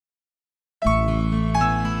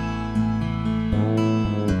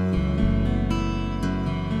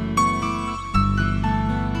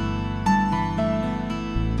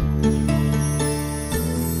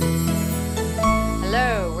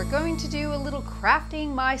little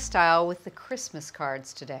crafting my style with the Christmas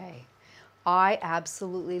cards today. I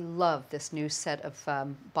absolutely love this new set of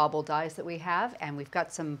bauble dies that we have, and we've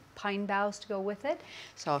got some pine boughs to go with it.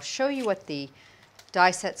 So I'll show you what the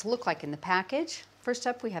die sets look like in the package. First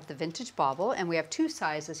up, we have the vintage bauble, and we have two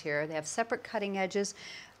sizes here. They have separate cutting edges,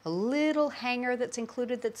 a little hanger that's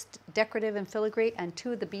included that's decorative and filigree, and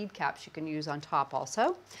two of the bead caps you can use on top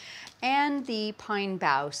also. And the pine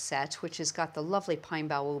bough set, which has got the lovely pine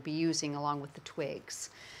bough we'll be using along with the twigs.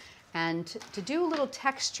 And to do a little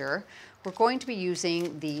texture, we're going to be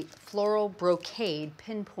using the floral brocade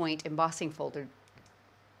pinpoint embossing folder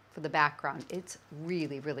for the background. It's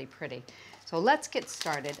really, really pretty. So let's get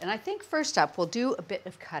started. And I think first up, we'll do a bit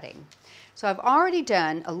of cutting. So I've already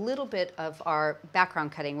done a little bit of our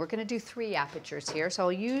background cutting. We're going to do 3 apertures here. So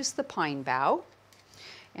I'll use the pine bough,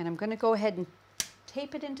 and I'm going to go ahead and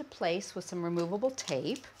tape it into place with some removable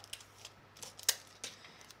tape.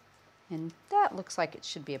 And that looks like it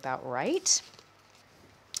should be about right.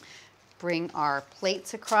 Bring our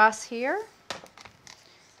plates across here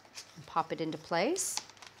and pop it into place.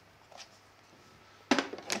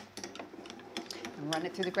 And run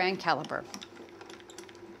it through the grand caliper.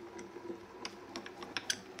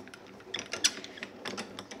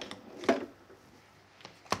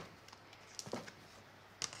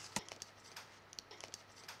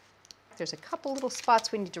 There's a couple little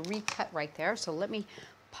spots we need to recut right there, so let me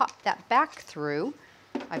pop that back through.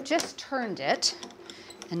 I've just turned it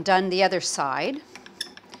and done the other side.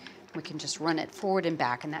 We can just run it forward and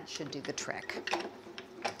back, and that should do the trick.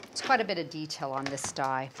 It's quite a bit of detail on this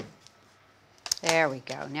die. There we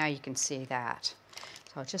go. Now you can see that.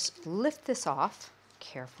 So I'll just lift this off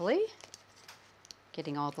carefully,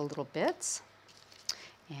 getting all the little bits,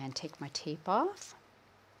 and take my tape off.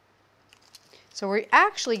 So we're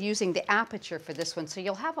actually using the aperture for this one, so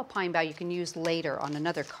you'll have a pine bough you can use later on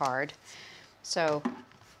another card. So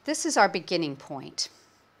this is our beginning point,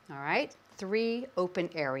 all right? 3 open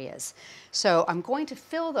areas. So I'm going to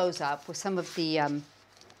fill those up with some of the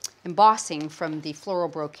embossing from the floral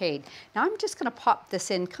brocade. Now I'm just going to pop this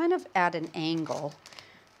in kind of at an angle,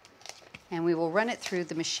 and we will run it through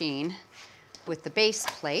the machine with the base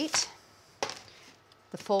plate,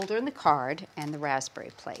 the folder and the card, and the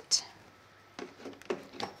raspberry plate.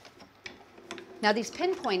 Now these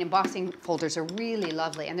pinpoint embossing folders are really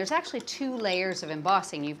lovely, and there's actually 2 layers of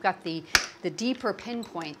embossing. You've got the deeper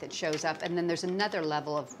pinpoint that shows up, and then there's another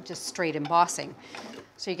level of just straight embossing.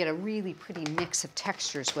 So you get a really pretty mix of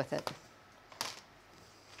textures with it.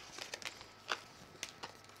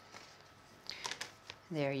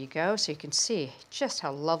 There you go. So you can see just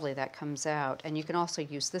how lovely that comes out. And you can also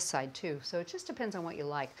use this side too. So it just depends on what you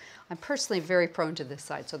like. I'm personally very prone to this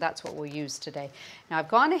side, so that's what we'll use today. Now I've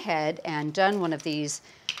gone ahead and done one of these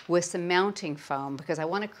with some mounting foam because I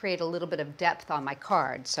want to create a little bit of depth on my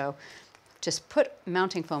card. So just put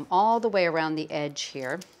mounting foam all the way around the edge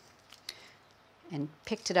here and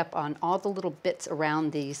picked it up on all the little bits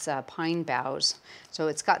around these pine boughs. So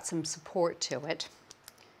it's got some support to it.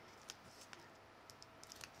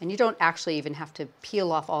 And you don't actually even have to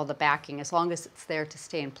peel off all the backing as long as it's there to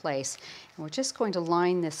stay in place. And we're just going to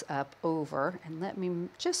line this up over, and let me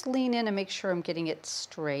just lean in and make sure I'm getting it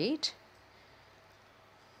straight.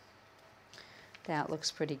 That looks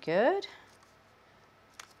pretty good.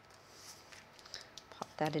 Pop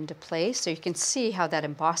that into place so you can see how that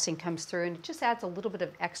embossing comes through, and it just adds a little bit of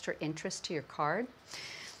extra interest to your card.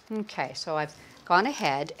 Okay, so I've gone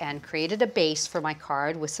ahead and created a base for my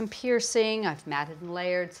card with some piercing. I've matted and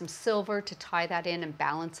layered some silver to tie that in and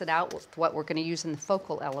balance it out with what we're going to use in the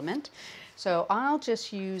focal element. So I'll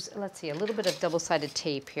just use, let's see, a little bit of double-sided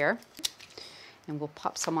tape here, and we'll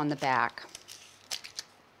pop some on the back.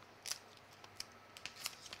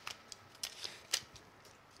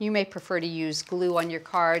 You may prefer to use glue on your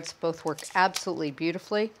cards. Both work absolutely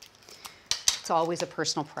beautifully. It's always a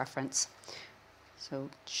personal preference. So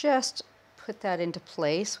just put that into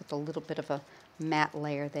place with a little bit of a matte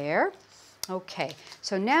layer there. Okay,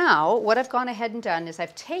 so now what I've gone ahead and done is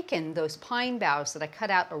I've taken those pine boughs that I cut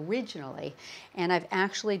out originally, and I've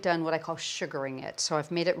actually done what I call sugaring it. So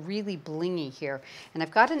I've made it really blingy here. And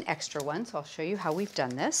I've got an extra one, so I'll show you how we've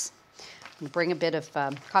done this. I'm going to bring a bit of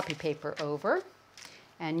copy paper over,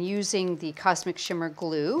 and using the Cosmic Shimmer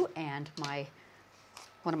glue and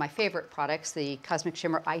one of my favorite products, the Cosmic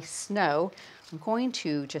Shimmer Ice Snow, I'm going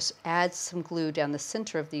to just add some glue down the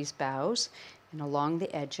center of these boughs and along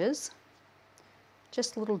the edges,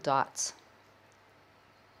 just little dots.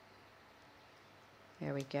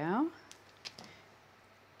 There we go.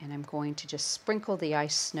 And I'm going to just sprinkle the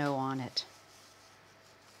ice snow on it.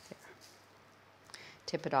 There.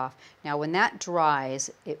 tip it off. Now when that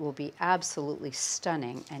dries, it will be absolutely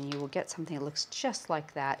stunning, and you will get something that looks just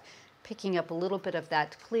like that, picking up a little bit of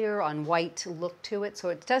that clear on white look to it, so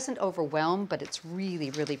it doesn't overwhelm, but it's really,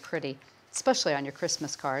 really pretty, especially on your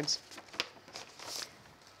Christmas cards.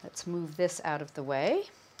 Let's move this out of the way.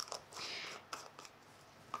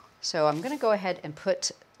 So I'm going to go ahead and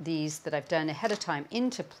put these that I've done ahead of time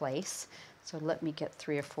into place. So let me get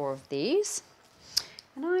 3 or 4 of these.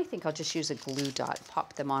 And I think I'll just use a glue dot,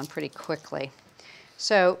 pop them on pretty quickly.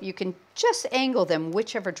 So you can just angle them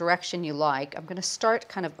whichever direction you like. I'm going to start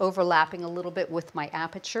kind of overlapping a little bit with my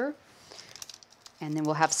aperture. And then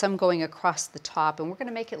we'll have some going across the top. And we're going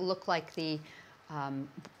to make it look like the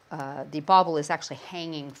bauble is actually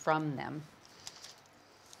hanging from them.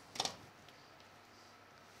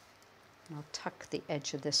 And I'll tuck the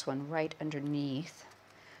edge of this one right underneath.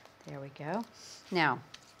 There we go. Now,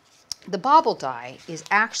 the bauble die is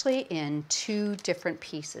actually in 2 different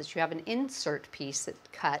pieces. You have an insert piece that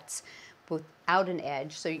cuts without an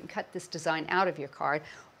edge, so you can cut this design out of your card,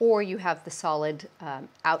 or you have the solid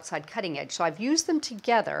outside cutting edge. So I've used them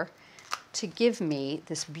together to give me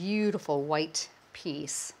this beautiful white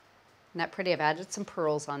piece. Isn't that pretty? I've added some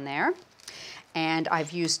pearls on there. And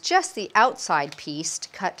I've used just the outside piece to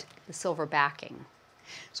cut the silver backing.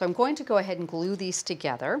 So I'm going to go ahead and glue these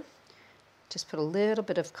together. Just put a little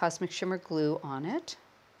bit of Cosmic Shimmer glue on it.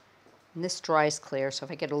 And this dries clear, so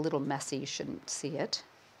if I get a little messy, you shouldn't see it.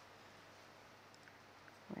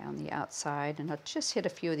 Around the outside, and I'll just hit a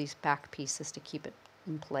few of these back pieces to keep it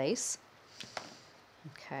in place.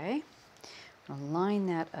 Okay, I'll line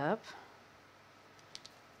that up.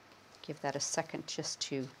 Give that a second just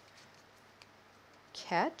to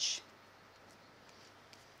catch.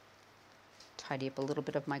 Tidy up a little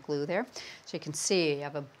bit of my glue there. So you can see you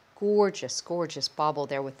have a gorgeous, gorgeous bauble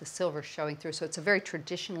there with the silver showing through. So it's a very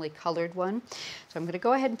traditionally colored one. So I'm going to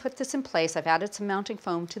go ahead and put this in place. I've added some mounting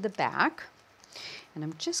foam to the back. And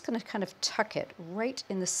I'm just going to kind of tuck it right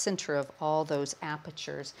in the center of all those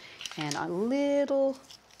apertures. And a little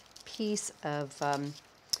piece of,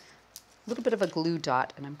 little bit of a glue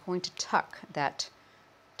dot. And I'm going to tuck that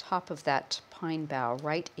top of that pine bough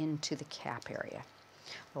right into the cap area.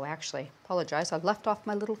 Oh, actually, apologize, I've left off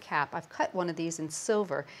my little cap. I've cut one of these in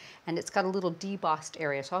silver, and it's got a little debossed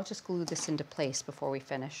area, so I'll just glue this into place before we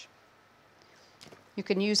finish. You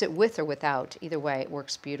can use it with or without. Either way, it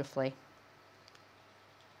works beautifully.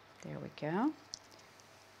 There we go.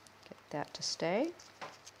 Get that to stay.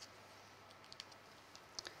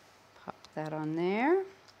 Pop that on there.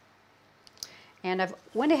 And I've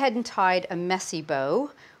went ahead and tied a messy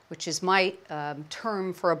bow, which is my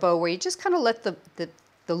term for a bow where you just kind of let the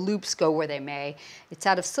loops go where they may. It's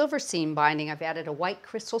out of silver seam binding. I've added a white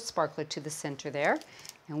crystal sparkler to the center there.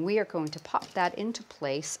 And we are going to pop that into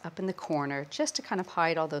place up in the corner just to kind of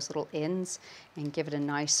hide all those little ends and give it a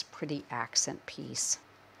nice pretty accent piece.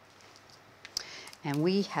 And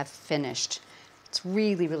we have finished. It's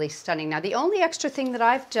really, really stunning. Now, the only extra thing that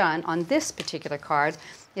I've done on this particular card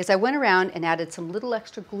is I went around and added some little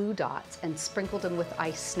extra glue dots and sprinkled them with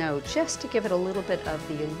ice snow just to give it a little bit of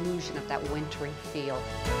the illusion of that wintry feel.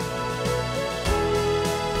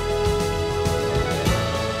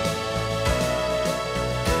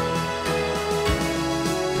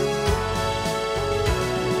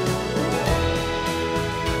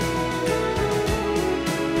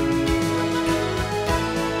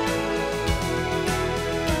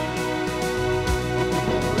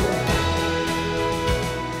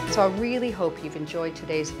 So I really hope you've enjoyed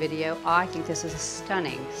today's video. I think this is a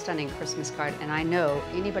stunning, stunning Christmas card, and I know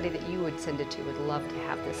anybody that you would send it to would love to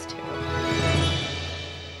have this too.